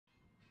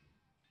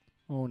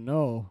Oh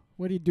no.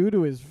 What'd he do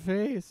to his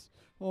face?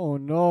 Oh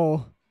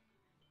no.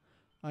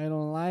 I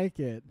don't like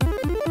it.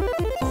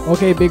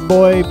 Okay, big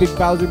boy, big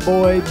Bowser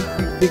boy,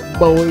 big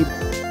boy.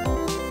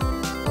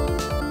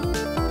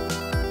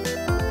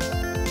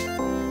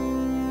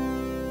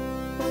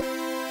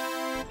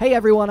 Hey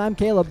everyone, I'm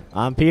Caleb.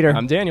 I'm Peter.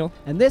 I'm Daniel.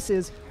 And this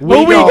is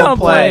We Gonna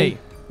Play.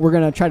 We're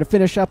going to try to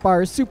finish up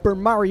our Super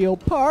Mario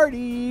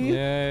Party.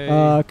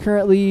 Yay.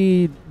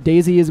 Currently,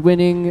 Daisy is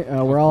winning.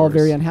 We're all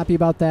very unhappy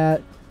about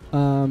that.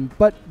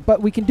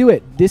 But we can do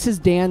it. This is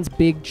Dan's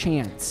big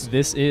chance.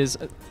 This is...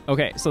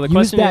 Okay, so the use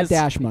question that is,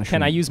 dash mushroom.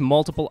 can I use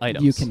multiple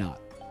items? You cannot.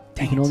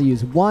 You can only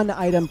use one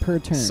item per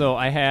turn. So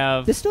I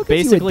have this still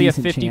gives basically you a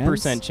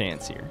 50%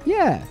 chance here.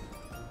 Yeah.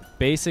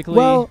 Basically...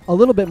 Well, a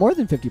little bit more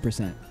than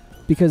 50%.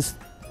 Because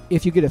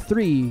if you get a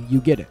 3,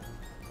 you get it.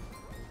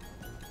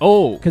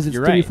 Oh, because it's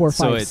you're 3, right. 4, 5,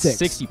 so it's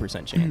 6.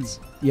 60%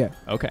 chance. Yeah.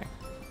 Okay.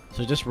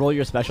 So just roll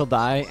your special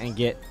die and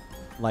get,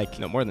 like...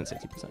 No, more than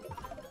 60%.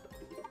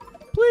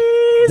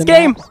 Please,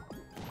 game!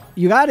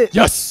 You got it.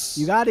 Yes!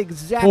 You got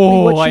exactly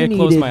what you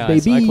needed, my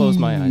baby. eyes. I closed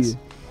my eyes.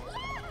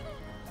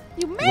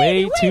 You made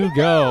Way it. to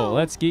go.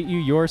 Let's get you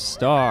your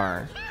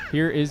star.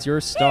 Here is your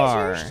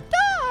star. Here's your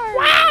star.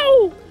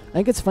 Wow! I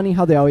think it's funny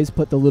how they always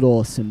put the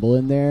little symbol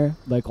in there,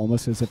 like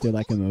almost as if they're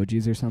like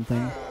emojis or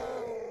something.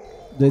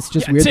 It's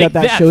just weird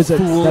that shows up,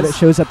 that it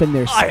shows up in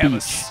their speech. I have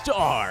a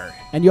star.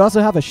 And you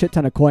also have a shit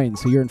ton of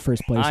coins, so you're in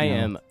first place I now.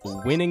 am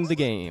winning the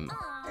game.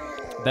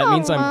 That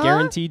means I'm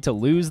guaranteed to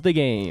lose the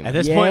game. At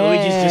this point,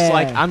 Luigi's just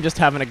like, I'm just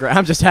having a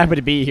I'm just happy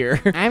to be here.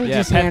 I'm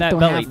just pet here that to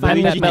belly. have fun Pet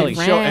with that my belly.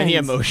 friends. Show any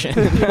emotion.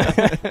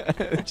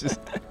 Just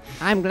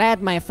I'm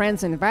glad my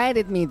friends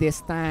invited me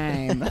this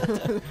time.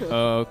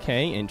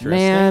 okay, interesting.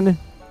 Man,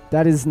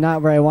 that is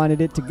not where I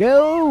wanted it to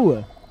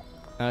go.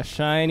 A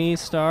shiny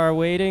star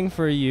waiting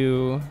for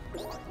you.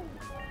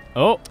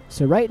 Oh.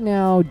 So right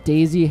now,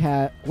 Daisy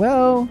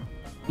well,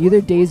 either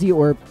Daisy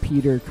or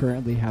Peter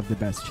currently have the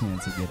best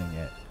chance of getting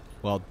it.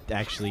 Well,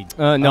 actually...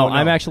 No,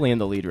 I'm actually in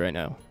the lead right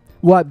now.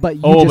 What? But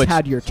you just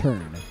had your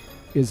turn,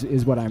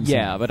 is what I'm saying.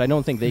 Yeah, but I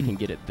don't think they can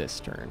get it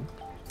this turn.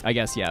 I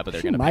guess, yeah, but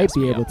they're going to might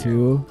be able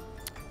to.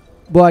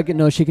 Well,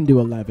 no, she can do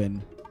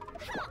 11.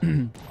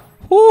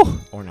 Whew.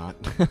 Or not.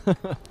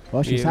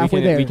 Well, she's halfway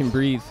there. We can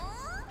breathe.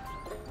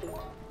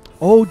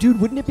 Oh,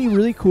 dude, wouldn't it be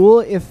really cool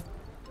if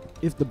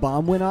the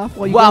bomb went off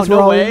while you guys were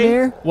all in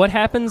there? What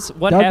happens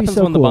when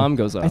so the bomb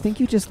goes off? I think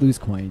you just lose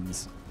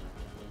coins.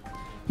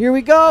 Here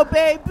we go,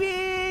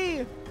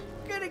 baby!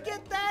 Gonna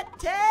get that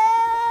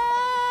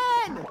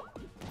 10!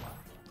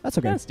 That's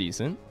okay. That's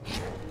decent.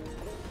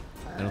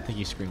 I don't think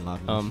you scream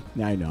loud enough.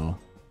 Yeah, I know.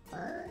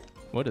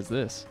 What is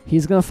this?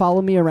 He's gonna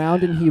follow me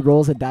around and he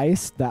rolls a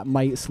dice that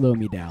might slow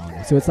me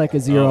down. So it's like a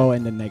 0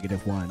 and a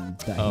 -1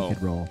 that he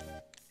could roll.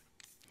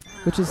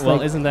 Which is well,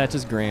 like isn't that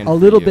just grand? A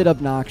little bit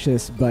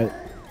obnoxious, but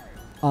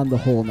on the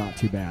whole, not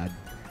too bad.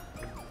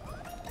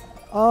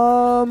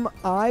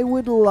 I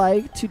would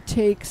like to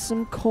take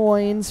some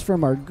coins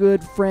from our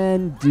good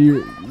friend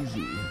Daisy.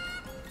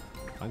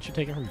 Why don't you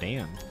take it from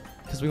Dan?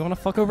 Because we want to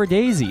fuck over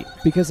Daisy.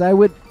 Because I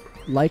would,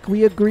 like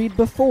we agreed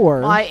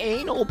before. My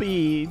anal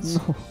beads.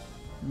 No.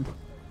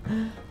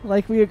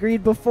 Like we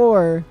agreed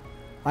before,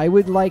 I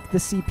would like the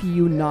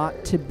CPU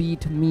not to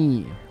beat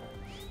me.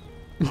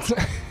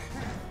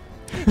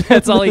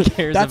 That's all he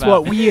cares That's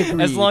about. what we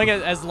agreed.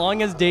 As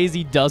long as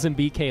Daisy doesn't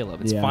beat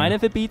Caleb, it's fine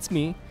if it beats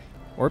me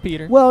or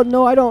Peter. Well,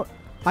 no, I don't.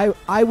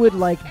 I would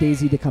like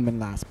Daisy to come in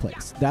last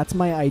place. That's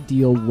my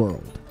ideal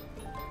world.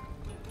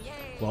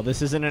 Well,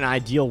 this isn't an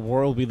ideal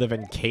world we live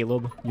in,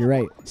 Caleb. You're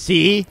right.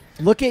 See?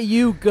 Look at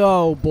you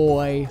go,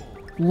 boy.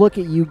 Look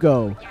at you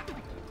go.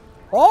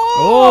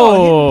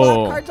 Oh! Hitting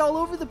block cards all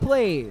over the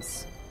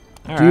place.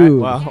 All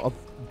Dude. right, well, I'll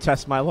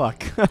test my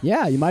luck.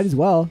 Yeah, you might as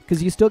well,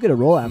 because you still get a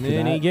roll after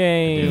Mini that.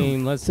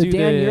 game. Let's so do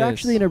Dan, this. you're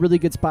actually in a really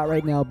good spot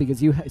right now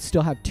because you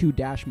still have 2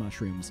 dash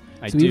mushrooms.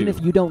 So do. even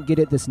if you don't get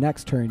it this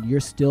next turn, you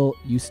still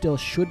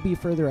should be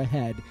further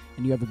ahead,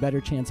 and you have a better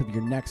chance of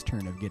your next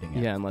turn of getting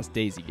it. Yeah, unless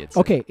Daisy gets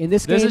Okay, it. in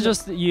this game, is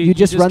just you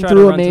just run try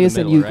through to a maze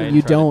to the and middle, right?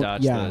 you Try to don't.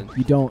 dodge Yeah,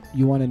 the-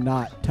 you want to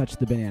not touch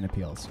the banana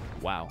peels.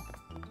 Wow,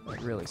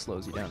 that really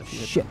slows you down if you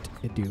hit Shit,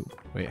 it do.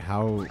 Wait,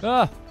 how?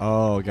 Ah.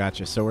 Oh,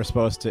 gotcha. So we're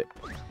supposed to...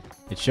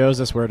 It shows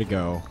us where to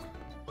go.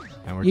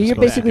 And we're You're just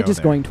basically just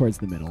there. going towards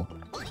the middle.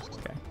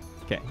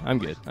 Okay, I'm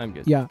good. I'm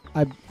good. Yeah,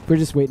 we're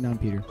just waiting on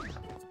Peter.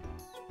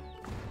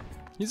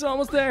 He's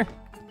almost there.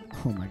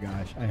 Oh my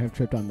gosh, I have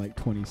tripped on like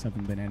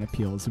 27 banana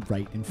peels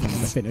right in front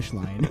of the finish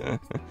line.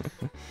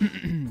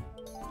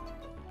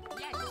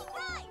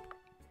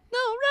 No,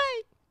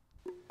 right.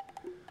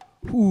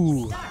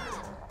 Ooh.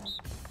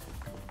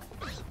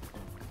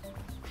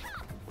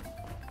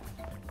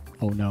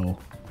 Oh no.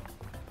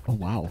 Oh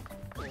wow.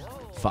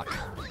 Fuck.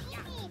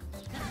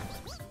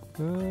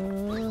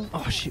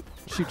 Oh shoot!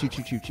 Shoot!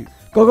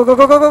 Go go go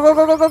go go go go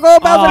go go go go!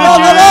 Bowser!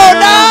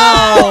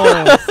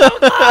 No!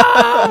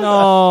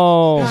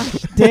 No!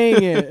 Gosh,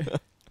 dang it!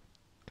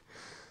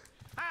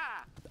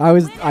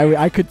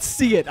 I could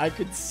see it. I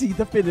could see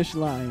the finish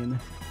line.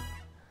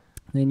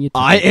 Then you.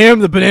 I am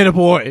the banana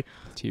boy.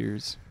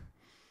 Tears.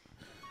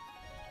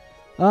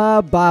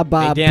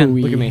 Hey, Dan,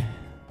 look at me.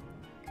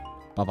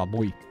 Baba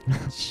boy.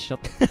 Shut.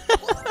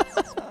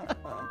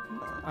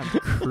 I'm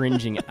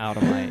cringing out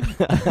of my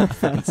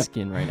fucking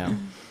skin right now.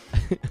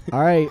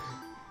 All right.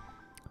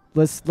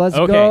 Let's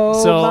Okay,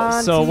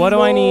 go. so what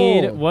do I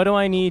need? What do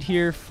I need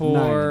here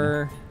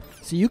for? 9.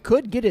 So you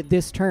could get it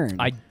this turn.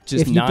 I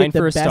just if you 9 get the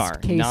for a best star.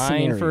 case 9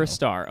 scenario. for a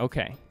star.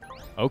 Okay.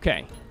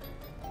 Okay.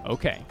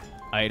 Okay.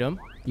 Item.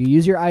 You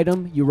use your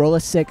item. You roll a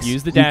 6.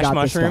 Use the you dash got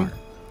mushroom. The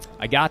star.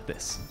 I got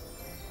this.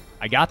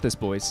 I got this,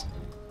 boys.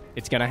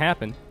 It's gonna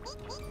happen.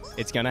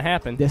 It's gonna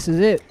happen. This is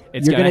it.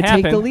 It's You're gonna take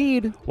happen. the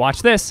lead.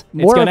 Watch this.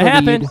 More it's gonna of a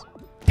happen. lead.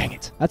 Dang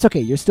it. That's okay.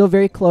 You're still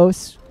very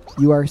close.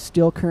 You are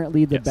still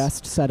currently the Yes.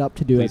 best setup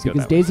to do Please it go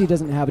because that way. Daisy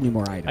doesn't have any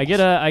more items. I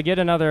get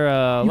another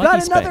You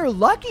lucky got another space.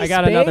 lucky I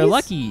got space? another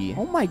lucky.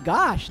 Oh my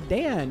gosh,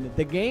 Dan.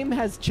 The game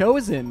has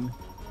chosen.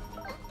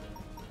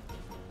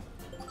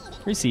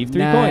 Receive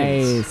 3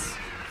 coins. Nice.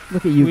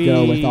 Look at you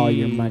go with all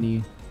your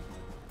money.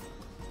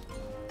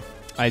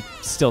 I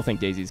still think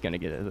Daisy's gonna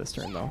get it this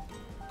turn though.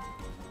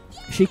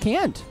 She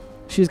can't.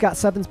 She's got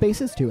 7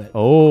 spaces to it.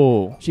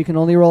 Oh. She can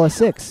only roll a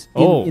 6.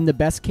 Oh. In the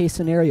best case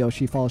scenario,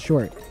 she falls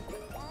short.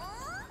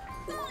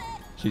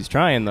 She's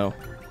trying though.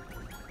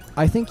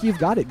 I think you've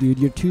got it, dude.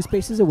 You're 2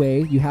 spaces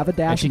away. You have a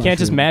dash. And she can't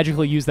just mushroom.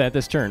 magically use that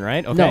this turn,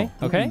 right? Okay.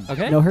 No. Okay. Mm-mm.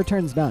 Okay. No, her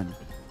turn's done.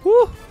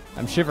 Woo.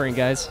 I'm shivering,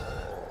 guys.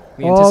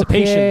 The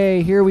anticipation.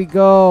 Okay, here we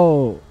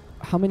go.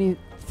 How many?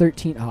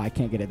 13. Oh, I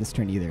can't get it this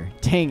turn either.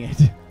 Dang it.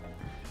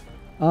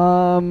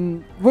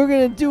 We're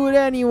gonna do it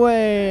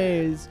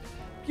anyways.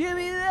 Give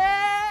me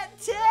that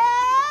 10.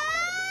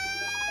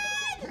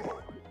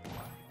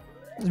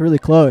 It's really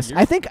close.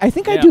 I think I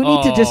do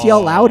need to just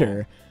yell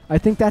louder. I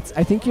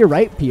think you're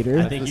right, Peter.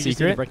 I think the you just need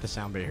secret? to break the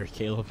sound barrier,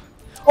 Caleb.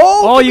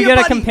 Oh, give you me get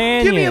a buddy.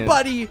 companion. Give me a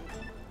buddy.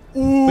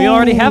 Ooh. We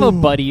already have a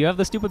buddy. You have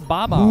the stupid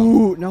Bob on.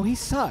 Ooh, no, he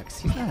sucks.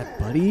 He's not a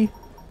buddy.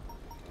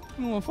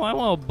 Well, if I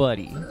want a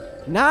buddy.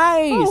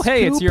 Nice. Oh,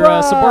 hey, it's your,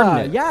 Koopa.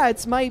 subordinate. Yeah,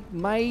 it's my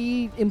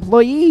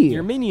employee.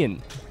 Your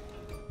minion.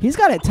 He's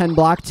got a 10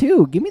 block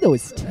too. Give me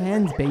those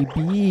 10s,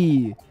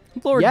 baby.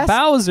 Lord Yes,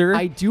 Bowser.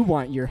 I do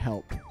want your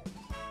help.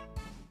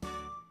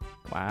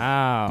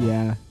 Wow.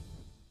 Yeah.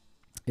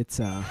 It's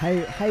a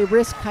high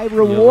risk, high You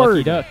reward.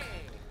 lucky duck.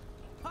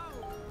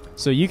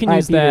 So you can All right,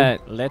 use Peter.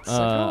 that Let's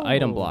go.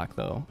 item block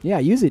though. Yeah,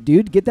 use it,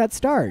 dude. Get that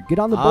star. Get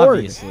on the board.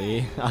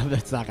 Obviously.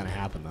 That's not going to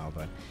happen, though,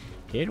 but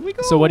here we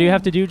go. So what do you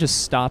have to do?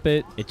 Just stop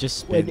it It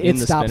just It, spins. in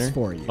the stops spinner?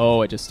 for you.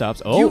 Oh, it just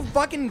stops. Oh. You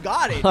fucking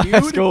got it, dude.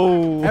 Let's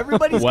go.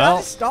 Everybody's Well.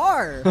 got a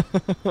star. Man,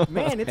 it's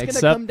going to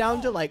Except- come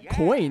down to like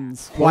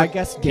coins. Well, I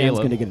guess Dan's Caleb.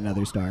 going to get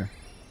another star.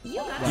 You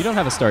don't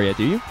have a star yet,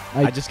 do you?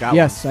 I just got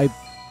Yes, Oh,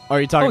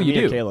 are you talking Oh, to you me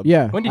or do. Caleb?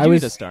 yeah. When did I you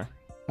was get a star?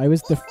 I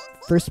was the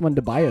first one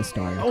to buy a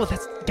star. Oh,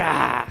 that's...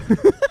 Gah.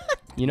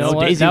 You know No,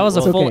 what? Daisy That was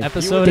a was- full okay.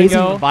 episode Daisy-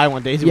 ago. Buy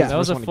one. Daisy Yeah. was That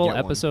was the a first full one to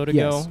get one. episode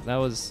Yes. ago. That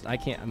was I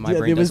can't. My Yeah,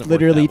 brain it was doesn't work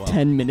literally that well.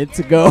 10 minutes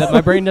ago.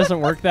 My brain doesn't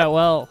work that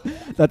well.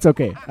 That's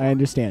okay. I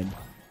understand.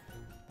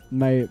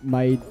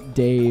 My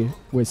day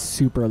was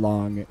super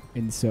long,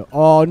 and so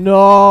oh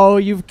no,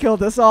 you've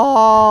killed us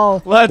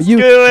all. Let's You-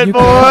 do it, you boy.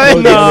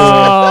 can't go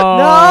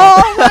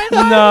No.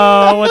 No,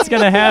 No. What's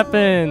gonna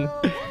happen?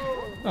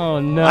 Oh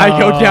no. I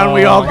go down,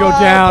 we all go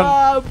down.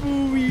 Baba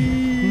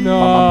Booey.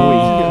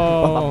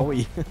 No.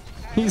 Boy.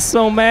 He's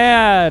so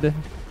mad.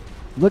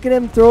 Look at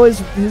him throw his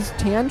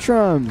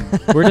tantrum.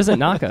 Where does it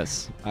knock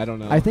us? I don't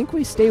know. I think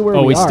we stay where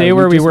Oh, we are. stay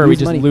where we were. We lose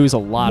just money. lose a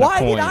lot Why of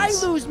coins.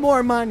 did I lose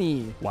more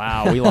money?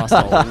 Wow, we lost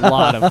a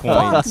lot of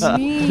coins. Fuck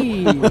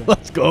me.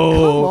 Let's Come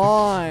go.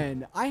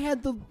 on. I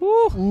had the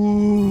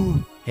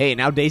Ooh. Hey,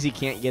 now Daisy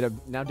can't get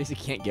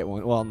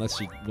one. Well, unless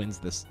she wins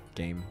this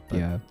game. But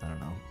Yeah. I don't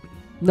know.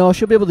 No,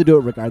 she'll be able to do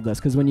it regardless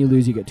because when you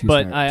lose, you get two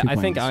But stars. I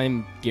think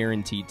I'm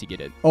guaranteed to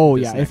get it. Oh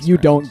this yeah, if next you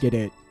round. don't get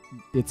it,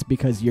 it's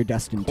because you're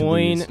destined to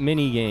Coin lose.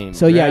 mini game.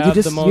 So yeah, Grab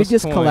the you most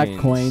just collect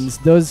coins.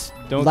 Those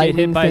Don't get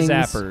lightning hit by things,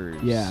 zappers.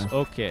 Yeah.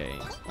 Okay,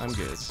 I'm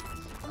good.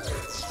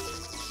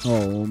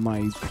 Oh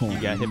my coins. You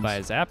got hit by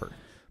a zapper.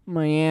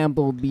 my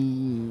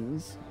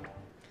Applebee's.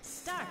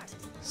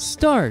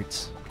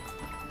 Start.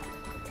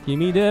 Give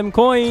me them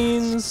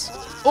coins.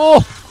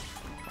 Oh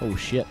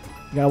shit.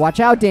 You gotta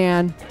watch out,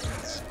 Dan.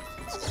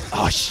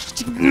 Oh shit.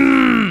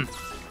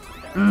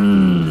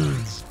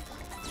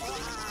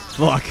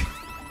 Fuck.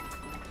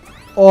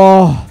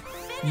 Oh,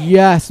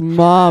 yes,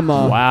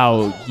 mama.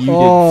 Wow, you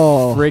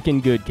Oh. did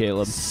freaking good,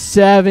 Caleb.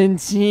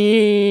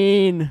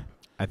 17.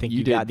 I think You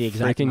you, did got the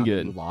exact frickin' amount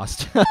good. you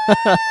lost.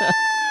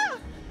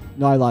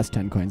 No, I lost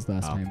 10 coins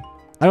last Oh. time.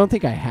 I don't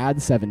think I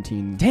had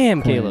 17.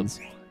 Damn, Caleb. coins.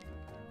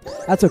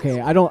 That's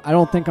okay. I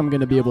don't think I'm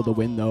gonna be able to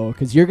win though,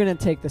 because you're gonna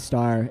take the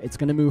star. It's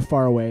gonna move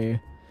far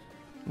away.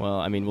 Well,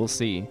 I mean, we'll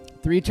see.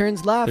 3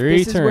 turns left. 3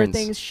 this is where turns.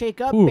 things shake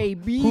up, Ooh,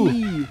 baby.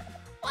 ooh.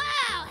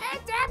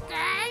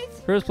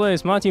 First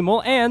place, Monty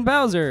Mole and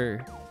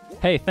Bowser.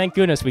 Hey, thank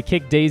goodness we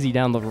kicked Daisy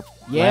down the ladder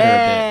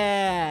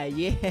Yeah,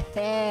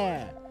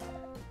 yeah.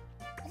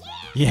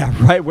 Yeah,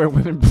 right where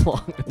women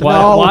belong. a bit.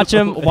 No, Watch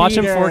him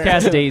Peter.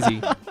 forecast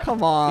Daisy.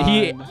 Come on.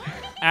 He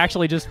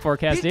actually just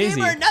forecast Daisy.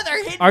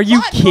 another hit Are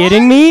you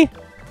kidding me?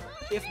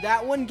 If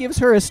that one gives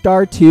her a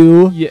star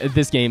too, Yeah,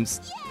 this game's...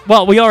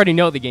 Well, we already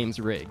know the game's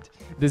rigged.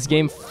 This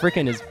game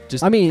frickin' is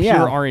just pure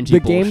RNG the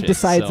bullshit, game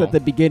decides so at the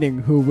beginning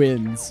who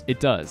wins. It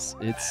does.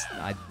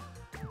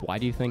 Why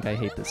do you think I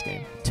hate this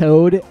game?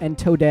 Toad and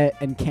Toadette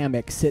and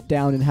Kamek sit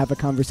down and have a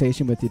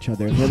conversation with each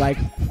other. They're like,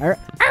 all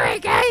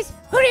right, guys,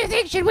 who do you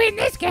think should win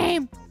this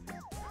game?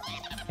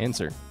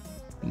 Answer.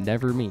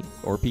 Never me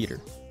or Peter.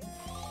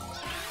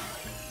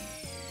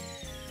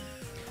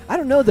 I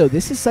don't know, though.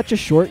 This is such a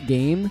short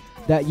game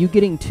that you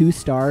getting 2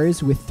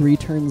 stars with 3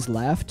 turns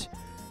left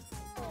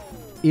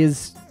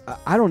is...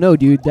 I don't know,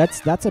 dude.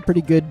 That's a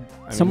pretty good...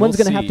 Someone's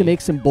going to have to make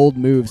some bold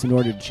moves in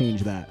order to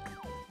change that.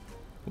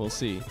 We'll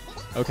see.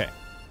 Okay.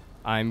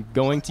 I'm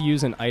going to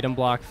use an item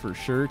block for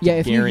sure to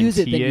if you use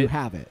it, then you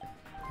have it.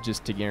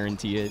 Just to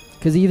guarantee it.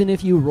 Because even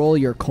if you roll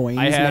your coins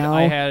I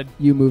had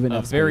you move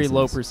enough a very spaces.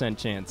 low %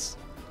 chance.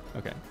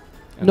 Okay.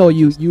 And no,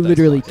 you that's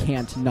literally not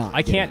can't not.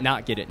 I can't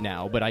not get it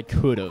now, but I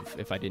could have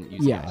if I didn't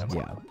use the item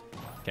block.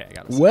 Okay, I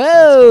got it.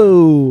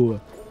 Whoa!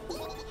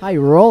 How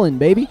you rolling,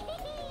 baby?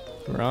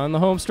 We're on the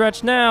home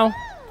stretch now.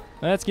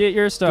 Let's get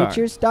your star. Get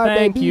your star,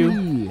 Thank baby.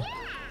 you.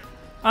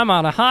 I'm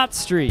on a hot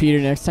streak. Peter,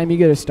 next time you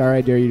get a star, I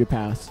dare you to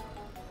pass.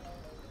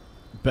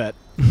 Bet.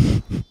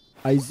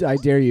 I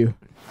dare you.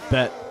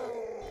 Bet.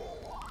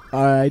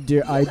 I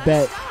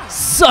bet.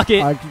 Suck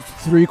it.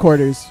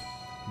 3/4.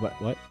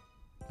 What?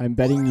 I'm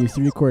betting you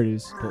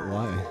 3/4 But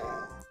why?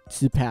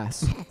 to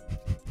pass.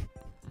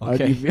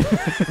 Okay.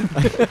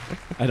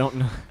 I don't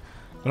know.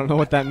 I don't know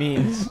what that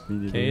means.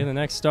 Okay, the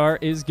next star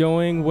is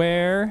going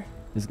where?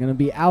 It's gonna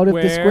be out of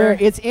the square.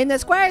 It's in the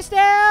square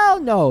still.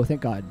 No,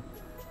 thank God.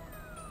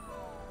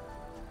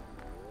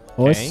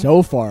 Oh, Okay. it's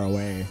so far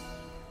away.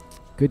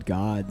 Good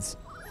gods.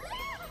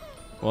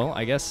 Well,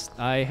 I guess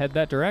I head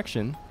that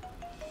direction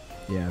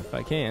Yeah. if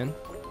I can.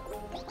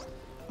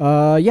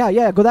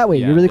 Yeah. Go that way.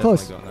 Yeah, You're really I'm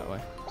close, definitely going that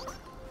way.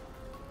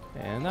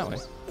 And that way.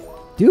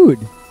 dude.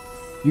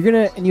 You're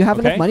gonna and you have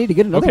enough money to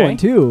get another one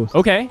too.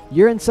 Okay.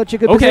 You're in such a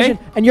good position,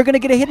 and you're gonna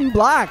get a hidden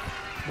block.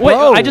 Wait,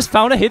 Whoa. I just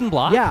found a hidden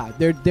block? Yeah,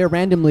 they're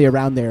randomly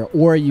around there,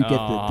 or you get the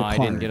card. I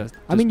didn't get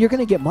I mean, you're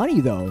gonna get money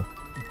though.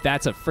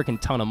 That's a freaking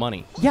ton of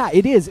money. Yeah,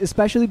 it is,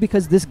 especially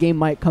because this game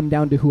might come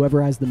down to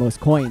whoever has the most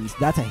coins.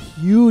 That's a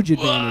huge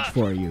advantage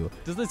for you.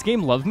 Does this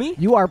game love me?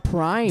 You are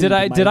primed. Did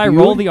I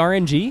roll the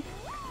RNG?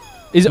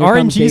 Is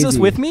RNJesus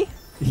with me?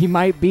 He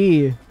might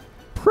be.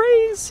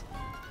 Praise.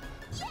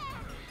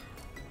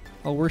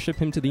 I'll worship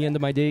him to the end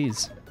of my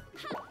days.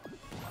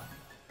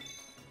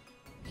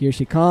 Here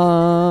she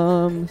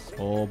comes.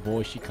 Oh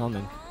boy, she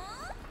coming.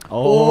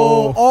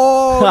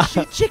 Oh,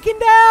 she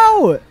chickened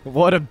out.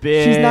 What a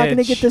bitch. She's not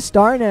gonna get the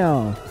star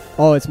now.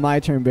 Oh, it's my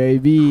turn,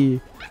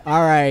 baby.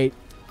 All right.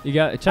 You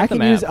got check I the can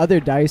map. use other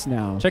dice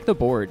now. Check the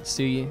board.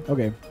 See.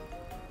 Okay.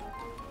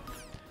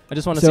 I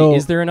just want to see.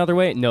 Is there another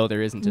way? No,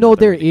 there isn't. No, another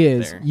there way to get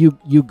is. there.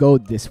 You go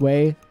this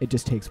way. It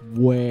just takes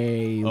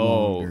way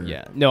longer. Oh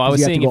yeah. No, I 'Cause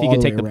was you have saying to if go you all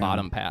could the take way the around.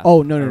 bottom path.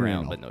 Oh no,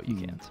 around, no. But no, you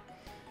can't.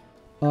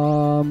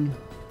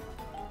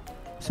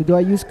 So do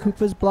I use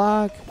Koopa's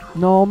block?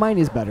 No, mine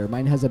is better.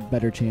 Mine has a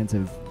better chance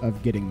of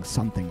getting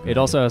something good. It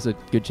also has a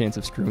good chance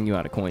of screwing you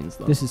out of coins,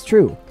 though. This is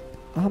true.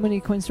 How many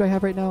coins do I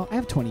have right now? I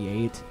have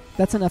 28.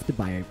 That's enough to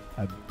buy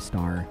a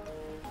star.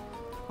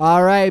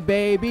 All right,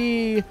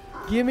 baby.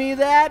 Give me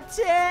that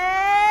 10.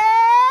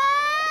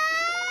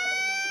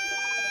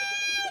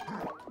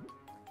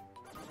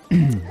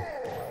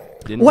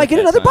 Didn't Oh, I hit get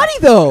that another time. bunny,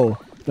 though.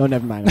 No,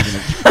 never mind. No,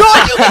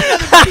 I do get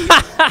another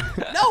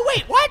bunny. No,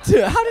 wait, what?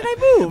 How did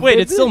I move? Wait,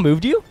 it still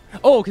moved you?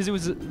 Oh, because it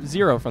was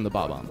 0 from the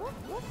bob-omb.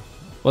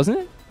 Wasn't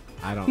it?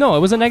 I don't. No, it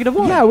was a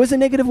 -1. Yeah, it was a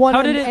 -1.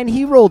 How did it- and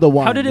he rolled a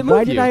 1. how did it Why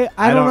move did you?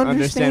 I don't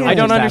understand. I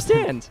don't That-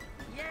 understand.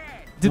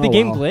 Did the Oh,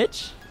 game well.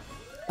 glitch?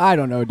 I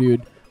don't know,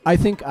 dude. I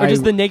think Or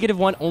does the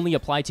 -1 only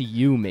apply to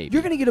you, maybe?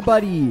 You're going to get a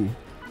buddy.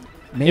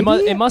 Maybe?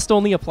 It must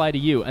only apply to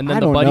you, and then I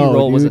the don't buddy know,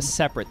 roll was a dude.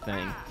 separate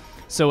thing.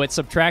 So it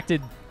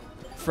subtracted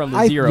from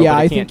the 0, yeah, but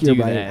it I can't think you're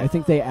do right. that. I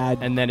think they add...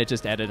 And then it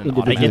just added an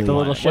Individually. auto. I get the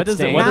little What shit does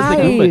the stain. What does the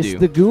nice, Goomba do?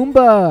 the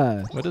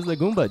Goomba. What does the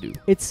Goomba do?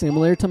 It's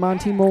similar to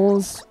Monty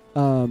Mole's,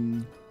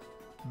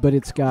 but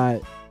it's got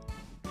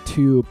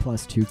 2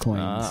 plus 2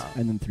 coins,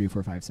 and then 3,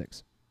 4, 5,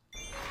 6.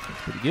 That's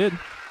pretty good.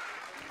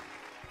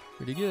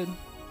 Pretty good.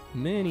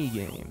 Mini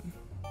game.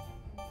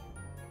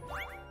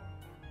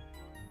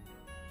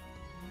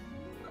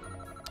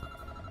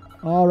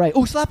 All right.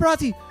 Oh,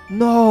 Slapperazzi!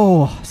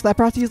 No!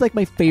 Slapperazzi is like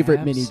my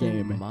favorite mini game.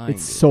 Absent-minded.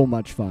 It's so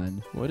much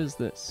fun. What is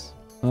this?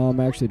 I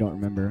actually don't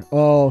remember.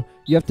 Oh,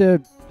 you have to...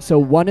 So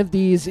one of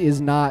these is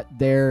not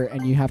there,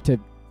 and you have to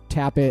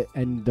tap it,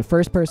 and the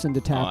first person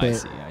to tap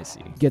it I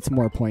see. gets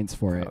more points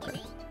for it. Okay.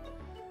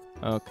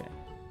 Okay.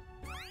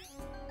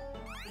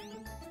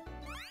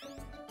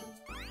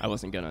 I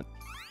wasn't gonna...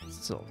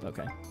 So,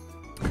 okay.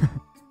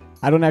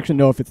 I don't actually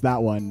know if it's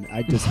that one.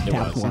 I just It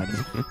tapped was. one.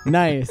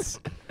 Nice.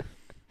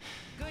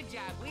 Good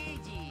job,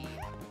 Luigi.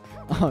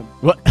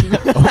 What?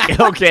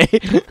 okay.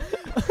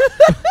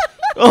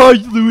 Oh,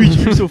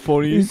 Luigi, you're so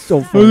funny. He's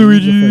so funny. Oh,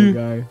 He's a funny Luigi.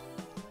 guy. Okay.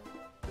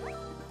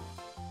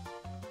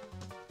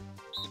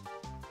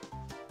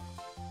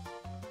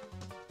 1,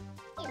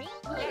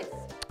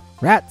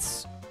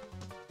 Rats.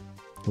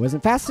 It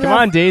wasn't fast enough. Come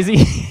on,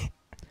 Daisy.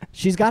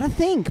 She's got to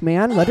think,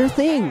 man. Let her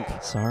think.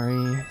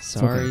 Sorry.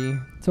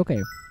 It's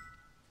okay.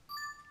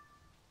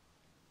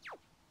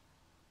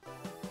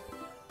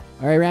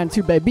 All right, round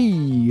 2,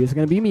 baby. It's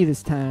going to be me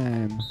this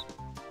time.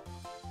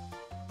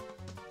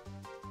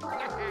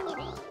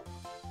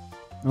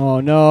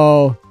 Oh,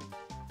 no.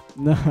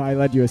 No, I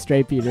led you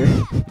astray, Peter.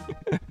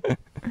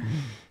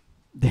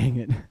 Dang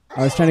it.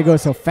 I was trying to go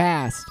so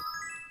fast.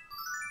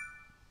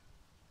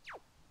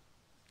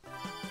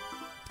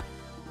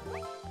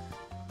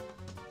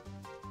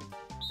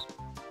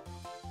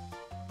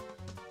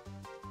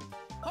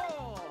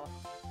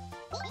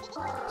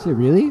 Is it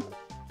really?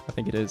 I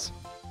think it is.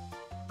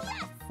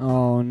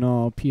 Oh,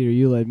 no, Peter,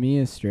 you led me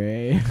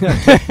astray.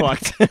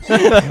 Fucked.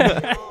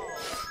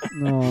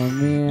 Oh,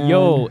 man.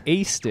 Yo,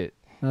 aced it.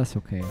 That's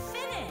okay.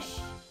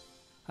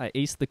 I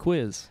aced the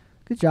quiz.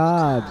 Good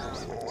job.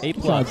 A+.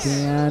 Good job,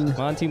 Dan.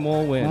 Monty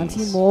Mole wins.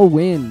 Monty Mole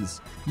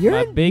wins.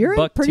 My big you're in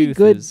buck pretty tooth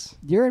good. is-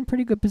 You're in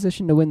pretty good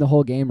position to win the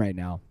whole game right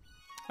now.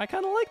 I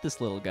kind of like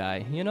this little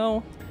guy, you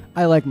know?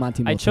 I like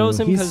Monty Mole. I chose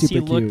too. him He's because he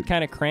super looked cute.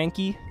 kind of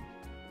cranky.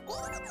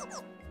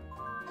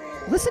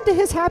 Listen to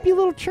his happy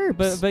little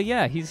chirps. But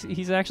yeah,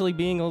 he's actually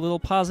being a little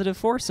positive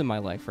force in my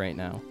life right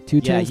now. 2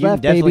 Yeah, turns you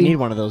left, definitely baby. need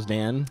one of those,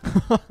 Dan.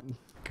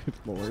 Good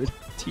lord.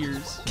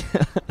 Tears.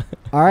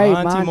 All right,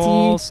 Monty Monty.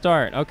 Mole,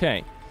 start.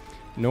 Okay.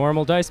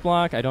 Normal dice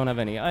block. I don't have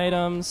any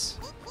items.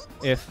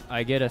 If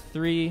I get a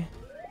 3,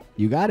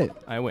 You got it.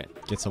 I win.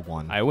 Gets a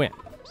 1. I win.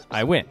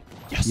 I win.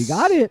 Yes. You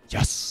got it.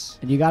 Yes.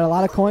 And you got a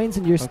lot of coins,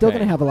 and you're still Okay.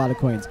 going to have a lot of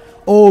coins.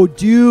 Oh,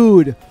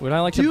 dude. Would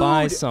I like to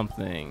buy Dude.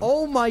 something?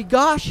 Oh, my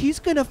gosh. He's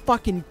going to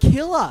fucking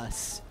kill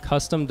us.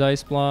 Custom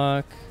dice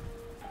block.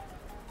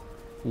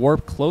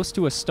 Warp close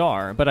to a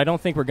star, but I don't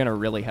think we're going to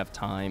really have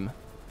time.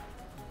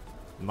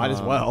 Might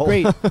as well.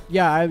 Great.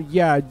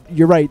 Yeah,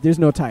 you're right. There's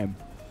no time.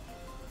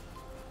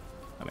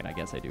 I mean, I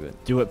guess I do it.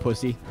 Do it,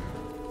 pussy.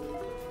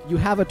 You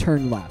have a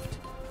turn left.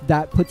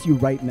 That puts you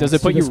right next Does it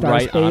to put the you star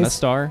right space. on a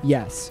star?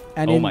 Yes.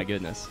 And Oh in- my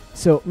goodness.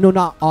 So, no,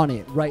 not on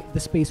it. Right, the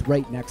space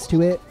right next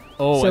to it.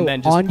 Oh, so and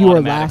then just on your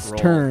automatic last roll.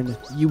 turn,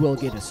 you will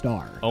get a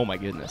star. Oh my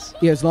goodness.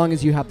 Yeah, as long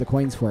as you have the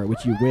coins for it,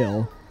 which you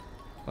will.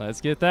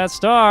 Let's get that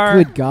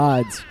star. Good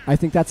gods. I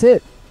think that's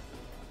it.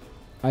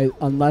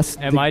 Unless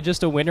Am I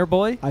just a winner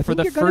boy? I for think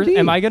the you're gonna first be.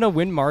 Am I going to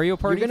win Mario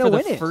Party gonna for the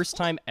win it. first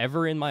time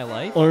ever in my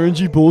life?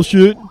 RNG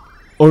bullshit.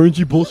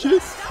 RNG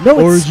bullshit. No,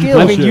 it's Orange skill.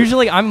 I mean, bullshit.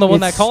 usually I'm the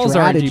one It's that calls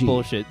strategy. RNG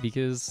bullshit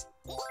because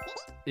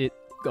it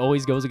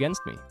always goes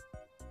against me.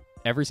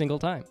 Every single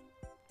time.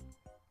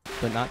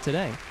 But not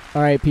today.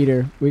 All right,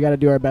 Peter. We got to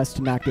do our best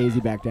to knock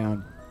Daisy back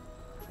down.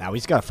 Now we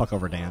just gotta fuck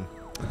over Dan.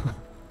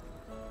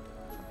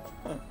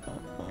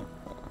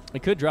 I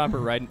could drop her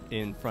right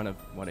in front of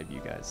one of you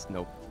guys.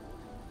 Nope.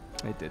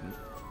 It didn't.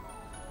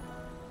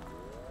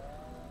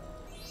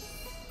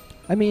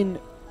 I mean,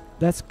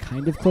 that's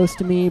kind of close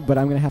to me, but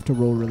I'm going to have to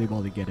roll really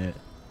well to get it.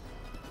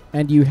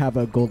 And you have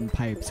a golden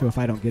pipe, so if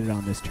I don't get it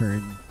on this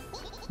turn,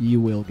 you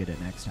will get it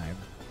next time.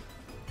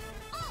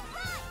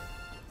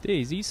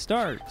 Daisy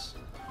starts.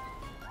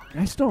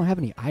 I still don't have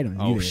any items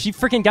Oh, either. she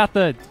freaking got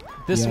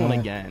this one Yeah.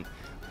 again.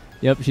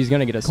 Yep, she's going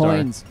to get a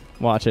Coins. star.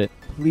 Watch it.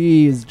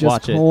 Please, just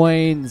Watch it.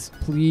 coins.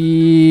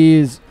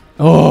 Please.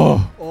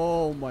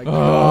 Oh my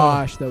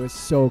gosh, that was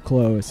so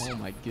close. Oh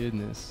my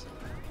goodness.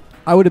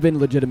 I would have been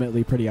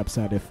legitimately pretty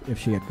upset if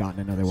she had gotten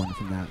another one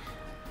from that.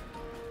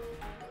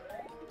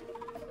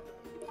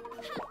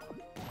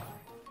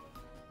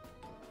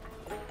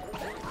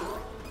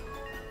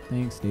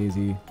 Thanks,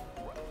 Daisy.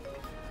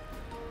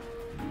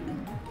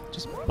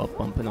 Just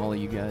bumping all of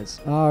you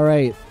guys. All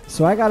right,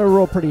 so I got to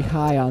roll pretty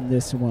high on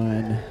this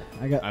one.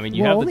 I mean,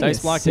 you well, have the only dice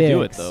a block to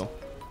do it, 6. though.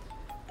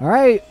 All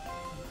right,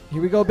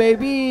 here we go,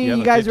 baby. You have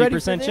You a guys 50% ready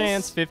for this?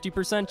 chance,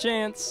 50%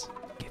 chance.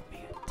 Give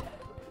me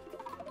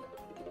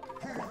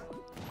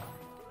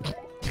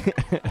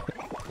a 10.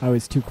 I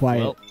was too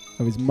quiet. Well.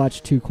 I was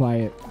much too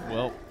quiet.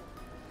 Well,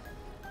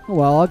 Oh,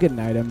 well, I'll get an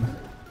item.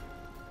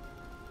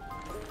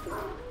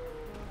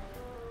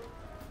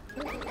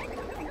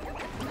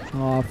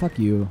 Aw, fuck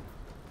you.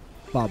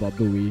 Baba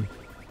Booey.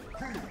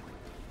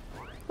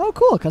 Oh,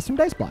 cool. Custom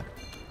dice block.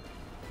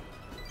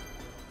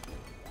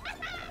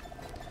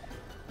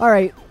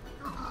 Alright.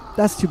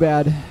 That's too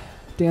bad.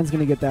 Dan's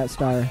gonna get that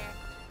star.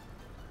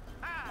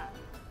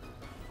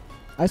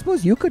 I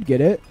suppose you could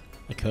get it.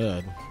 I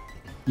could.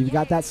 You've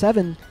got that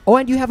 7. Oh,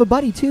 and you have a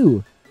buddy,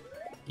 too.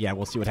 Yeah,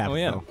 we'll see what happens.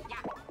 yeah. Though.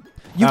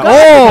 You Oh. got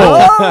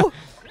it! Oh!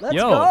 Let's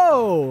Yo.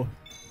 go!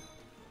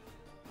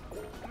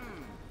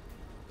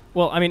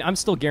 well, I mean, I'm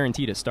still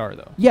guaranteed a star,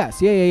 though.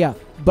 Yes, yeah.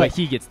 But But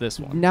he gets this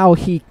one. now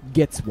he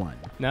gets one.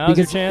 Now's your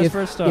Because chance if,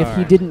 for a star. If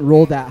he didn't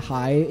roll that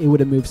high, it would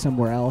have moved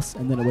somewhere else,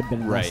 and then it would have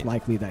been less Right.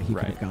 likely that he could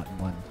Right. have gotten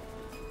one.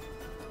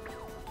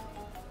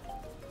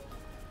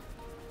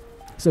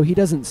 So he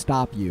doesn't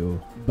stop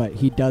you, but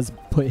he does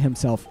put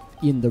himself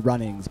in the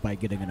runnings by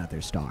getting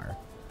another star.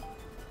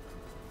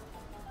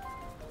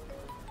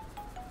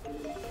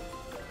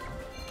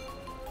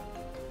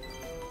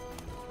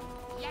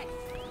 Yes.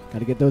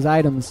 Gotta get those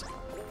items.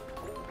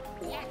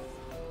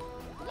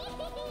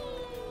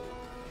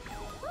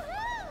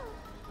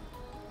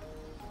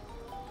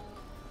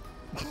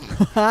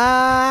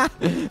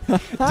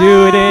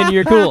 Do it and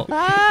you're cool.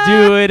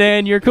 Do it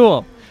and you're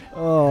cool.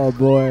 Oh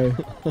boy.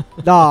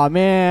 Aw,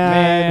 man.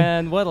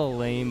 Man, what a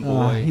lame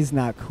boy. He's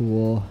not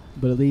cool,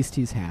 but at least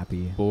he's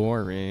happy.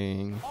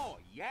 Boring. Oh,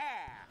 yeah.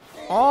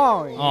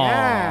 Oh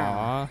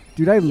Aww.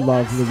 Dude, I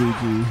love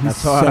Luigi. He's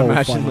That's how so I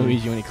imagine funny.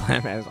 Luigi when he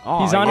climbs.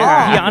 Oh, He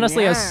yeah.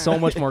 honestly has so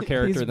much more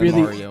character He's than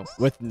really- Mario.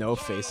 With no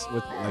face,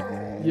 with like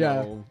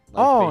Yeah. no, like,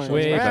 Oh, facial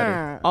way expression.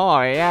 better.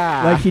 Oh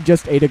yeah. Like he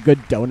just ate a good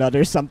donut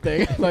or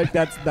something. Like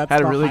that's had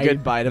the a really hype.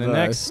 good bite of The a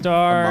next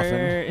star muffin.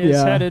 is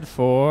Yeah. headed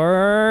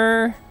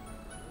for...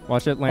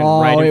 Watch it land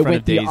Oh, right in it front went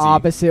of Daisy. the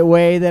opposite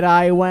way that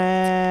I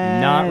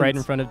went. Not right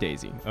in front of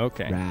Daisy.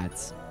 Okay.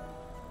 Rats.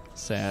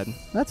 Sad.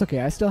 That's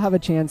okay. I still have a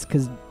chance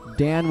because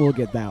Dan will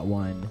get that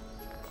one. And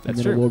That's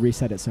then true. we'll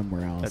reset it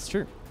somewhere else. That's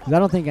true. 'Cause I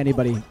don't think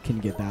anybody can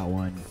get that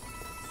one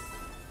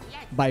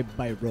by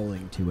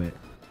rolling to it.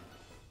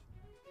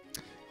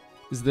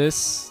 Is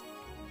this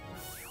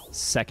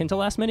second to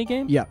last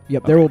minigame? Yep. There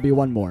Okay. will be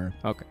one more.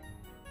 Okay.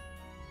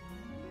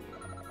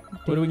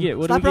 What do we get?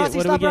 What do Stop we get? Rousey, What do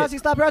we stop get? Rousey,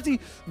 stop Rousey.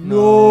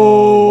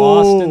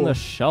 Lost in the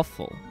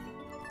shuffle.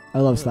 I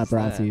love What Slap is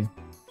that?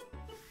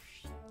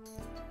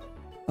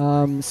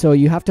 Rousey. So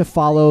you have to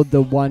follow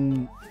the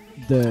one,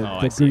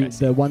 I see, green, I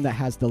see. the one that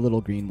has the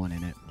little green one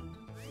in it,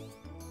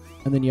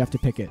 and then you have to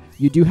pick it.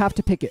 You do have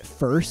to pick it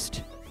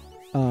first.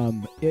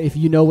 If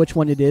you know which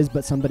one it is,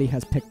 but somebody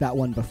has picked that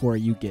one before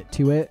you get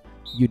to it,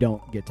 you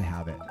don't get to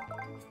have it.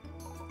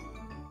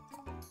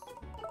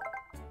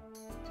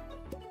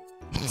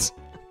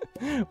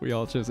 We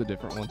all chose a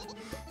different one.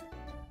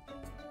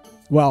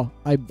 Well,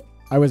 I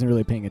wasn't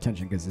really paying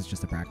attention because it's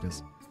just a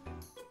practice.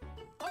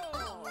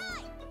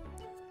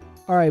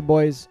 All right,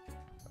 boys,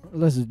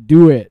 let's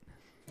do it.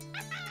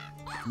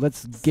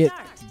 Let's get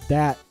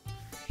that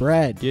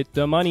bread. Get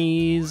the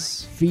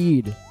monies.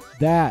 Feed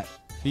that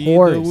Feed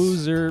horse. the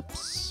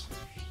woozerps.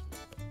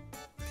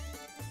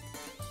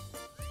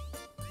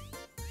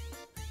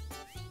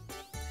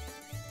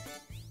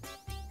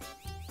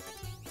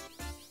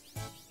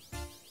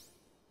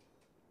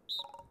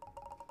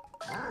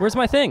 Where's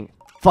my thing?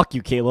 Fuck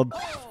you, Caleb.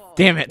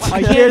 Damn it. I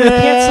You did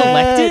can't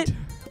select it. it?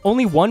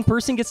 Only one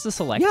person gets to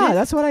select Yeah, it?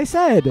 that's what I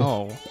said.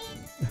 Oh.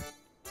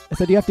 I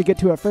said you have to get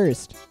to it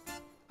first.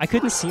 I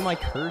couldn't see my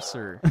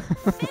cursor.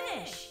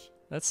 Finish.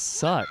 That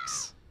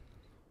sucks.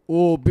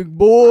 Oh, big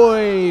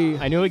boy.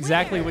 I knew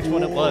exactly which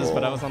one it was,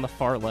 but I was on the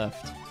far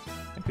left.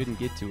 I couldn't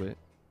get to it.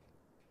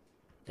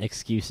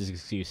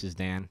 Excuses,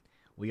 Dan.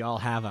 We all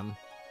have them.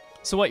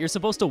 So what, you're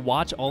supposed to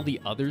watch all the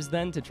others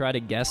then to try to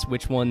guess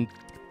which one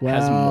Well,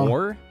 has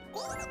more?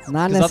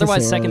 Not Because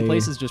otherwise second necessarily.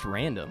 place is just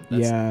random.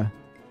 That's, Yeah.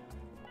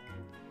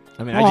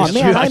 I mean, Aw, I just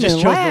man, chose, I I'm just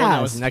in chose the one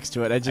that was last. next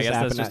to it. I I just guess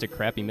happened that's just to, a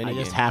crappy I minigame.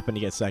 just happened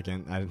to get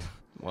second.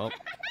 Well.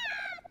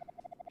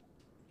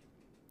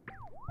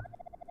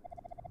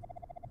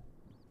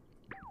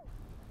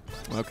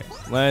 Okay,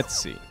 let's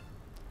see.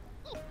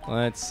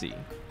 Let's see.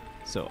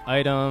 So,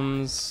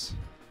 items.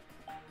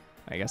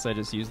 I guess I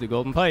just use the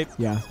golden pipe.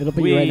 Yeah, it'll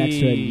put you right next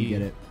to it and you Whee!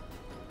 get it.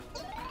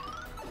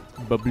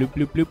 Bloop, bloop,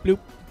 bloop, bloop, bloop.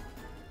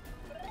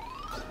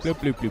 Bloop,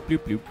 bloop, bloop, bloop,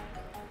 bloop.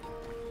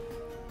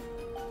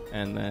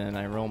 And then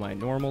I roll my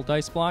normal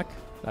dice block.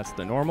 That's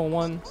the normal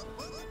one.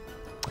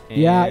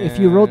 Yeah, if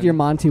you rolled your And-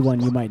 Monty one,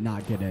 you might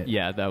not get it.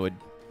 Yeah, that would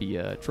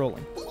be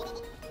trolling.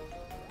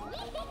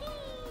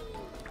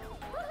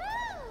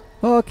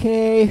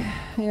 Okay,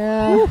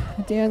 yeah,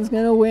 Dan's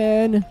gonna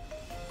win.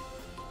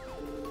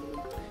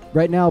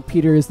 Right now,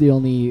 Peter is the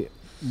only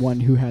one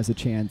who has a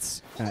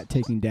chance at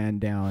taking Dan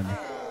down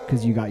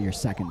because you got your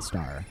second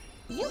star.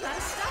 You got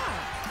a star.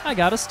 I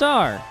got a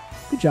star.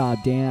 Good job,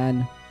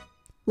 Dan.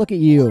 Look at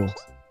you.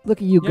 Look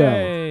at you go.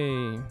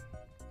 Yay.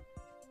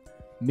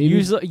 Maybe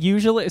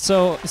Usually,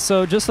 so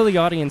just so the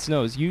audience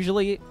knows,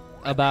 usually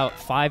about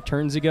 5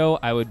 turns ago,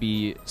 I would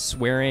be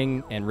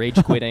swearing and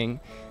rage quitting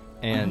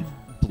and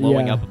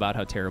blowing Yeah. up about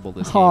how terrible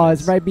this Oh, game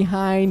it's is. right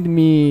behind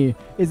me.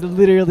 It's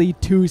literally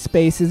 2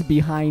 spaces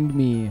behind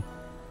me.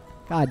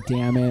 God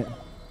damn it.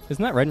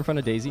 Isn't that right in front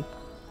of Daisy?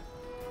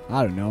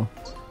 I don't know.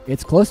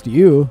 It's close to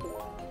you.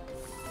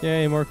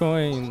 Yay, more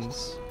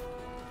coins.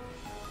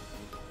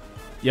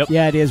 Yep.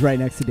 Yeah, it is right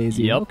next to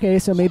Daisy. Yep. Okay,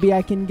 so maybe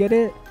I can get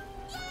it.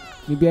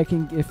 Maybe I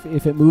can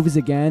if it moves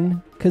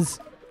again, because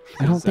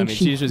I don't think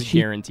she's just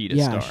guaranteed a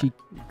yeah, star. she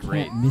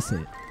Great. can't miss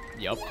it.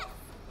 Yep.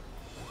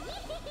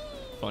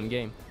 Fun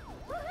game.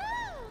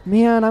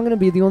 Man, I'm gonna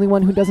be the only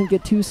one who doesn't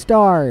get 2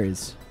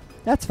 stars.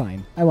 That's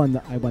fine. I won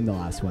the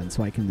last one,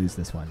 so I can lose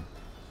this one.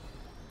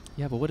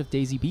 Yeah, but what if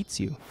Daisy beats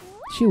you?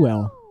 She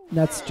will.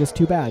 That's just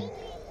too bad.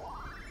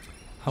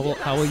 How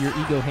will your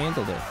ego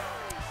handle it?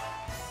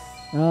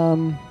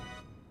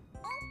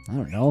 I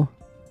don't know.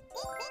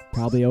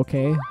 Probably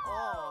okay.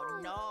 Oh,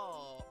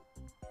 no.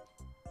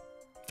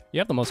 You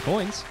have the most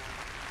coins.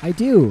 I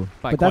do,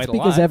 By but that's quite a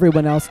because lot.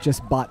 everyone else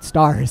just bought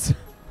stars.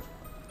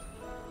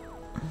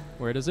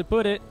 Where does it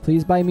put it?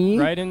 Please buy me.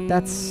 Right in.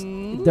 That's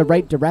the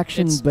right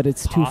direction, It's but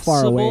it's too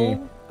far away.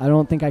 possible. I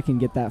don't think I can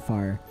get that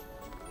far.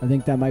 I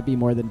think that might be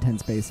more than 10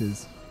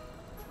 spaces.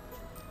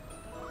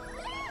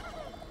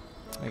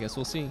 I guess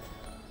we'll see.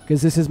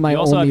 Because this is my You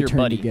also have only your turn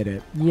buddy. to get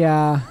it.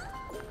 Yeah.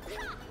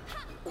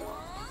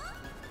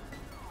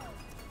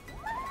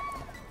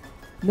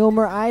 No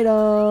more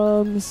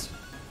items.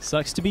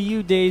 Sucks to be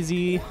you,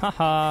 Daisy.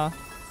 Haha.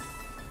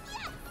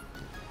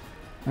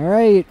 All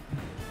right.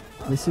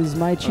 This is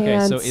my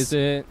chance. Okay, so is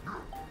it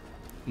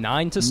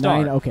 9 to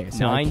start? 9, okay, so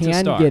 9 I to can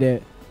start. get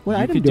it. What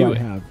You item could do do I it.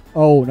 have?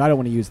 Oh, no, I don't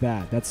want to use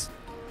that.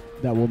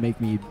 That will make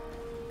me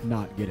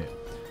not get it.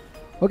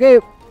 Okay,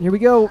 here we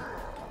go.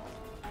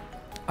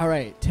 All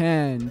right,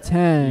 10,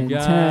 10, You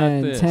got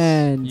 10, this.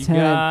 10, You 10,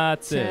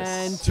 got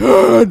 10, this.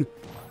 10.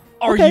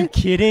 Are Okay. you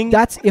kidding?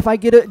 That's if I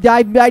get it.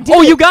 I did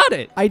Oh, it. you got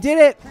it. I did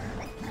it.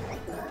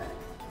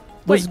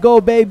 Let's Wait.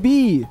 go,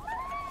 baby.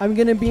 I'm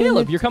going to be Caleb,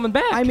 in the, you're coming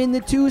back. I'm in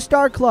the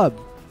 2-star club.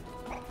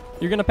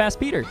 You're going to pass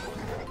Peter.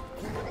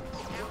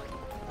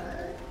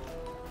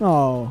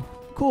 Oh,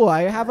 cool.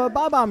 I have a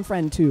Bob-omb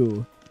friend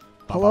too.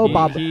 Hello,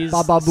 He's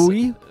Baba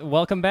Booey.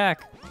 Welcome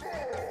back.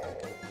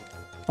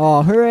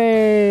 Oh,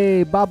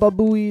 hooray! Baba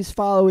Booey's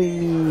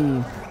following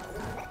me.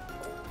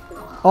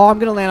 Oh, I'm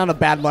gonna land on a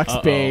bad luck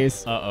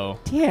space. Uh-oh.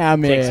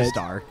 Damn it! Takes a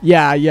star.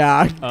 Yeah,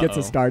 gets Uh-oh.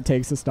 a star,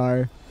 takes a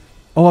star.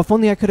 Oh, if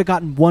only I could have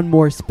gotten one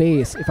more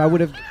space. If I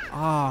would have.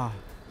 Oh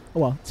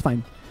well, it's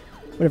fine.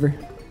 Whatever.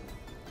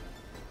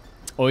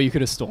 Oh, you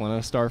could have stolen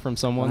a star from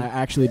someone? I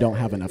actually don't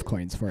have enough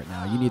coins for it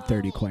now. You need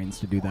 30 coins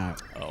to do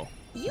that. Oh.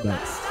 You But-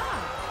 got a star.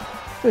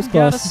 It was You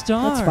got a close.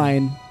 star. That's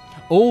fine.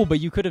 Oh, but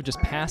you could have just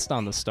passed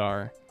on the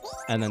star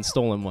and then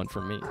stolen one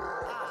from me.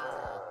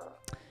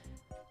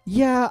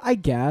 Yeah, I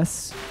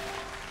guess.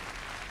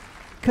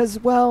 Cause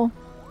well,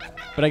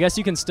 But I guess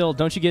you can still...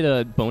 Don't you get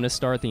a bonus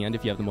star at the end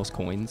if you have the most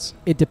coins?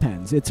 it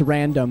depends. It's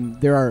random.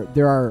 There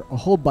are a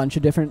whole bunch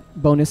of different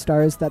bonus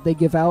stars that they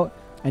give out,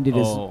 and it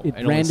only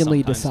randomly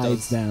sometimes decides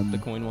does them. The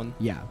coin one?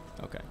 Yeah.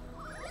 Okay.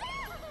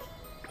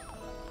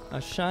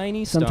 A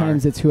shiny star.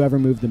 Sometimes it's whoever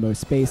moved the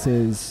most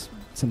spaces.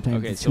 Sometimes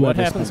Okay, it's so what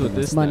whoever happens spent with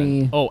the this most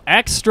money. then? Oh,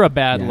 extra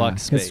bad luck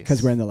space.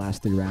 Because we're in the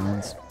last 3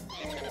 rounds.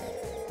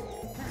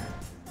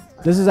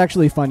 This is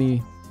actually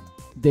funny.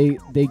 They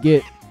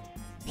get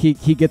he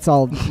gets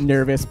all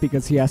nervous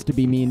because he has to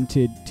be mean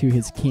to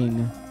his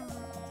king.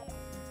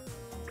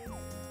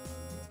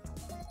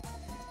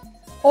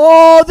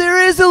 Oh, there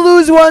is a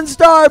lose 1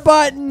 star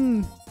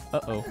button.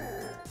 Uh-oh.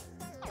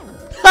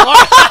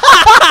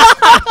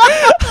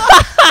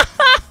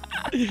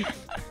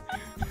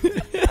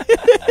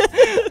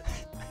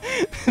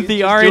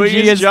 The RNG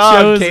is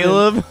chosen.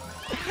 Caleb.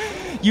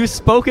 You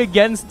spoke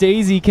against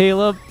Daisy,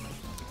 Caleb.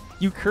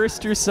 You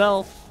cursed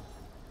yourself.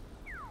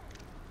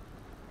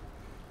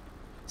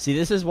 See,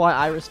 this is why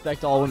I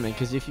respect all women.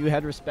 Because if you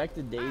had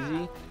respected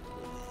Daisy,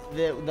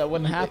 that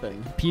wouldn't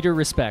happen. Peter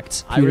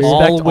respects I Peter.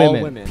 respect all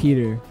women.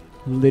 Peter,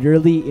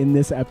 literally in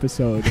this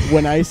episode,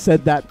 when I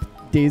said that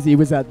Daisy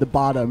was at the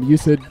bottom, you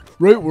said,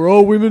 "Right where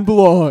all women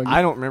belong."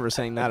 I don't remember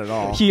saying that at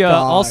all. He God.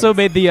 also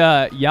made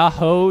the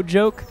Yahoo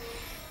joke.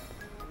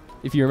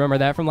 If you remember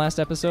that from last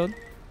episode.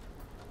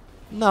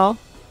 No.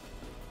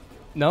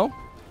 No?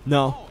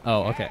 No.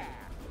 Oh, okay.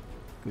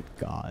 Good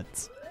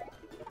gods.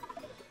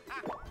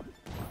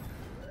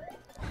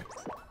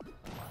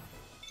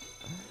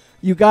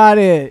 You got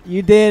it.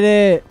 You did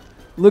it.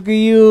 Look at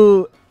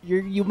you.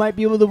 You might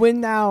be able to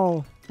win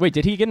now. Wait,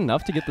 did he get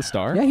enough to get the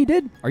star? Yeah, he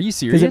did. Are you Because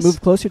serious? it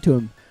moved closer to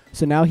him.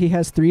 So now he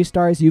has 3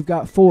 stars. You've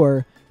got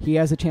 4. He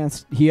has a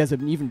chance. He has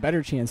an even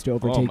better chance to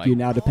overtake my you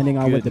now, depending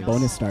on what the goodness.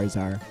 bonus stars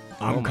are.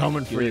 Oh I'm my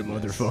coming for you,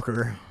 goodness.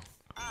 motherfucker.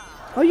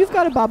 Oh, you've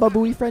got a Baba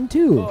Booey friend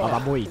too.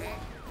 Baba boy.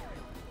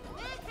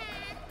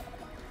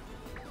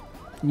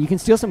 And you can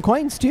steal some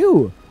coins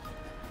too.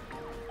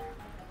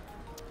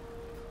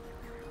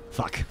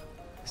 Fuck.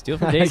 Steal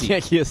from I Daisy.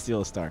 can't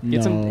steal a star.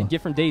 Get some. No.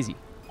 Get from Daisy.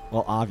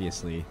 Well,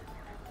 obviously.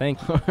 Thank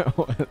you.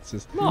 It's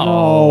just,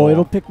 No,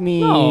 it'll pick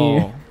me.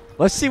 No.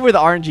 let's see where the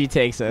RNG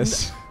takes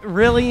us.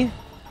 Really?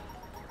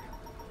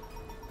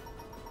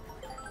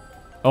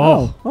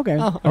 Oh, okay.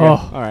 Oh, okay.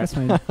 Oh. All right. That's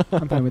fine.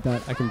 I'm fine with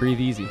that. I can breathe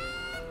easy.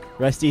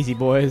 Rest easy,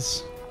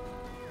 boys.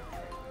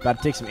 About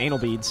to take some anal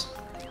beads.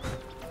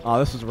 Oh,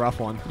 this was a rough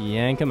one.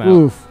 Yank him out.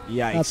 Oof.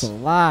 Yikes. That's a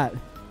lot.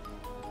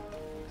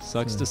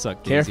 Sucks to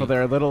suck, Daisy. Careful,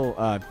 they're a little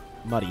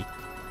muddy.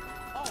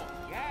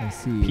 I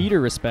see.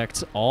 Peter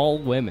respects all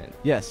women.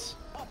 Yes.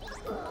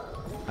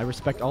 I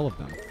respect all of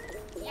them.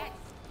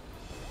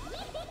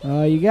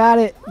 Oh, you got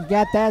it. You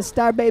got that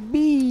star,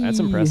 baby. That's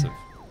impressive.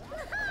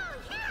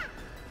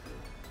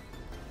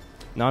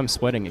 Now I'm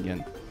sweating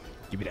again.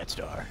 Give me that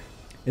star.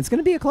 It's going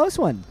to be a close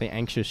one. The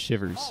anxious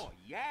shivers. Oh,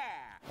 yeah.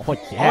 Oh,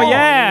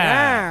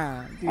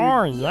 yeah. Dude,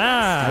 Oh,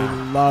 yeah.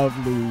 I love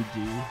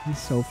Luigi. He's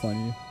so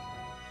funny.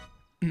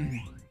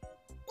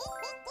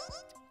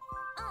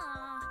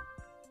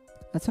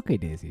 That's okay,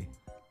 Daisy.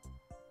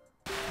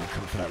 I'm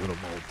coming for that little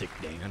mold dick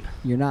Dan.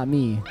 You're not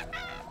me.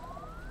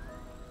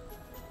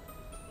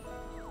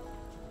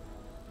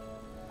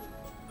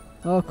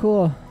 Oh,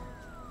 cool.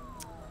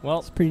 Well,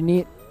 It's pretty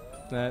neat.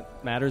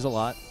 that matters a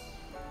lot.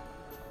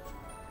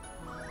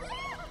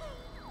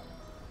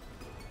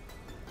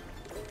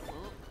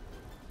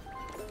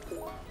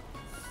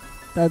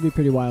 That would be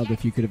pretty wild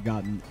if you could have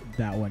gotten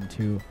that one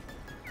too.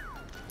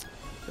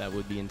 That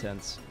would be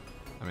intense.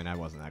 I mean, I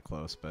wasn't that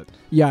close, but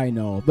Yeah, I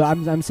know, but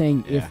I'm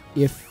saying Yeah.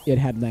 if it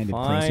had landed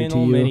closer to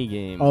Final you. mini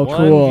game. Oh,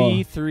 cool.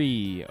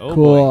 1v3. Oh boy.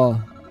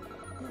 Cool.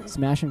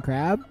 Smash and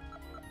crab?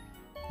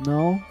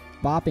 No.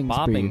 Bopping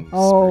spree. Bopping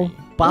Oh, spree.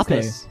 okay.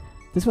 Boppus.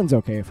 This one's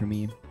okay for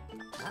me.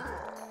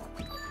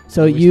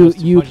 So Are we you supposed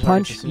to you punch targets as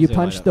punch soon you as they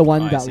punch light the up?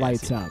 one Oh, I that see, I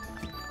lights see. up.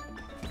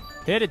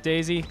 Hit it,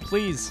 Daisy,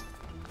 please.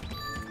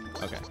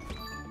 Okay.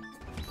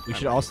 we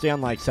should all stay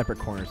on like separate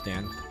corners,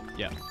 Dan.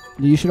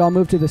 You should all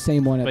move to the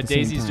same one at But the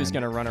same time. Daisy's just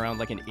gonna run around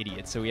like an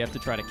idiot, so we have to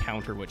try to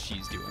counter what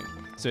she's doing.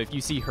 So if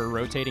you see her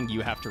rotating,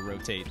 you have to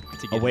rotate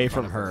to get Away in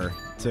from front of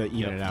her to even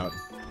Yep. it out.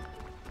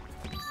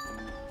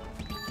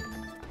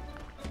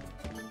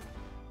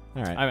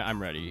 All right.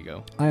 I'm ready to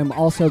go. I am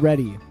also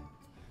ready.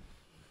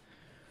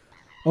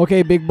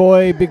 Okay, big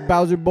boy, big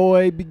Bowser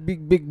boy,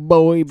 big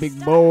boy,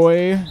 big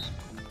boy.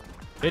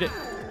 Hit it,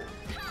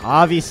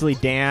 Obviously,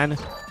 Dan.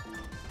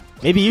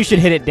 Maybe you should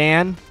hit it,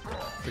 Dan.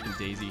 freaking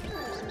Daisy.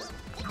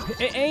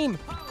 Aim,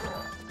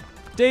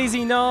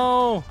 Daisy,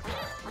 no.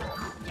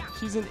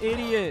 She's an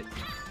idiot.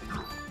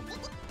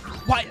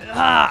 Why?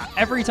 Ah!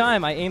 Every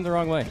time I aim the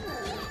wrong way.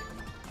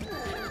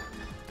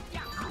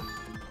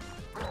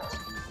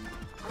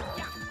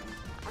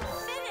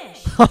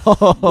 Finish.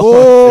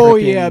 Oh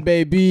Freaking- yeah,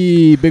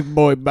 baby, big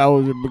boy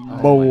Bowser, big Oh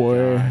boy.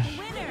 Winner.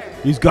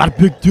 He's got a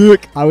big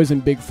dick. I was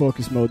in big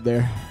focus mode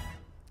there.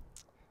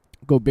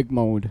 Go big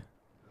mode.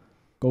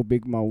 Go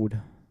big mode.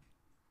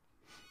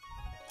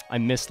 I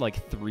missed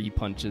like 3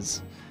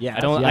 punches. Yeah. I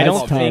don't. Yeah, I it's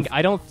don't tough. think.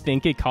 I don't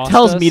think it cost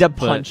Tells us, me to but-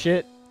 punch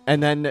it,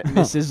 and then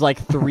misses like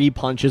 3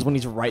 punches when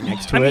he's right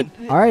next to I it.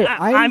 mean, All right,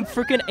 I'm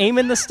freaking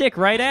aiming the stick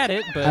right at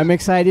it, but I'm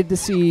excited to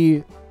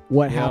see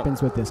what Yeah.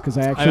 happens with this because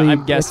I actually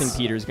I'm guessing it's,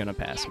 Peter's gonna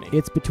pass me.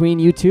 it's between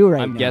you two right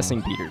now. I'm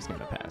guessing Peter's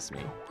gonna pass me.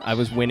 I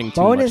was winning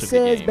too much of the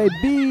Bonuses, game.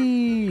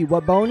 baby.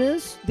 What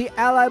bonus? The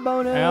ally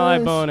bonus. Ally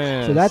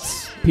bonus. So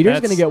that's Peter's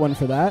gonna That's- get one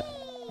for that.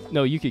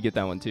 No, you could get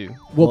that one too.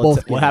 We'll Well, both.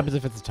 Get what it. happens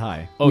if it's a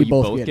tie? Oh, We you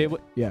both both get get it.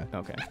 what? Yeah.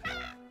 Okay.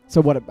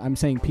 So what I'm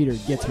saying, Peter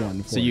gets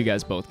one. For So you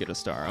guys both get a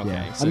star. Okay.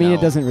 Yeah. So I mean, now-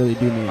 it doesn't really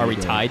do me. Are we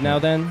any good. tied now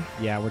then?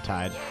 Yeah, we're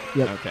tied.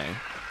 Yep. Okay.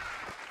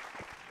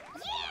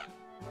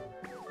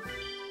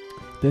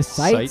 The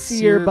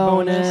sightseer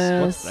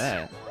bonus. What's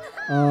that?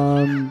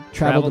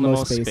 Travel the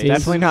most spaces.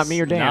 Definitely not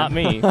me or Dan. Not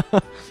me.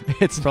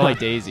 It's Probably not.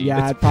 Daisy.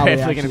 Yeah, It's it probably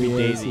definitely gonna actually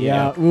be is. Daisy,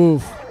 Yeah.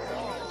 Oof.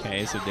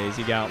 Okay, so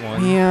Daisy got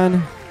one.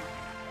 Man.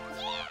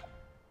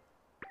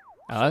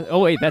 Oh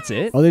wait, that's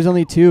it. Oh, there's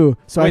only 2.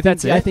 So Wait, I think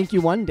that's it? I think you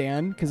won,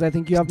 Dan, because I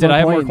think you have Did more I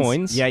have coins. more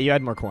coins? Yeah, you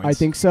had more coins. I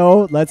think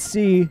so. Let's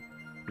see.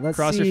 Let's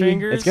Cross see. your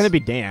fingers. it's gonna be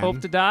Dan.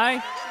 Hope to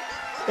die.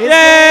 It's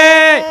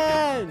Yay!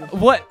 Dan!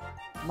 What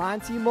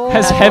Monty Mole.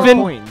 has More heaven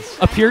coins.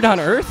 appeared on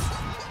Earth?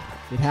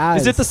 It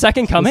has. Is it the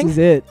second coming? This is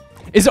it.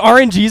 Is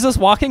RNJesus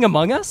walking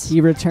among us?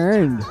 He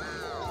returned.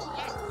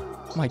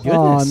 My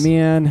Oh goodness.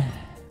 man.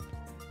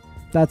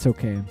 That's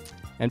okay.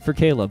 And for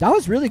Caleb, That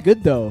was really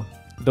good though.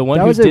 the one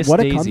that who was dissed what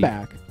a Daisy.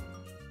 comeback.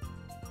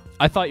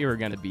 I thought you were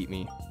gonna beat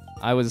me.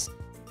 I was.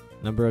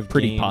 Number of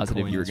Pretty gained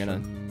positive you were coins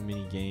gonna- from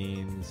mini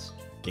games.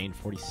 Gained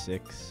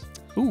 46.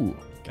 Ooh.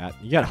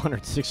 You got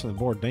 106 on the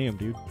board. Damn,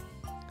 dude.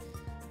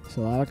 It's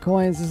a lot of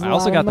coins. This is I a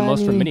also lot got of the most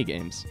from money. mini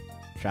games.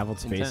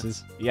 Traveled Intense.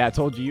 spaces. Yeah, I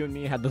told you and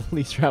me had the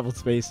least traveled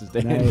spaces.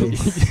 Dan.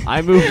 Nice.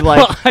 I moved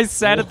like I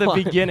sat at the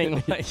one.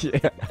 beginning like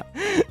Yeah.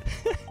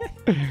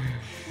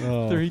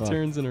 3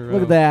 turns in a row.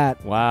 Look at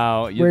that.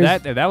 Wow, yeah,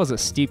 Where's- that was a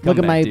steep Look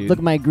comeback, at my dude. look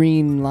at my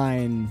green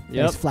line.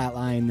 Yep. Nice flat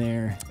line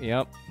there.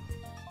 Yep.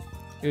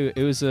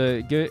 It was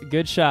a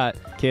good shot,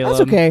 Caleb.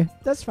 That's okay.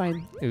 That's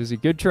fine. It was a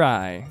good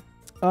try.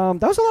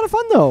 That was a lot of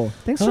fun though.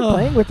 Thanks for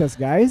playing with us,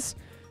 guys.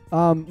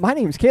 My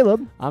name's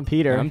Caleb, I'm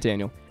Peter. I'm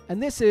Daniel.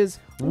 and this is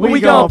We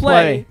Gonna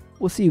Play.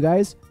 We'll see you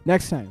guys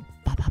next time.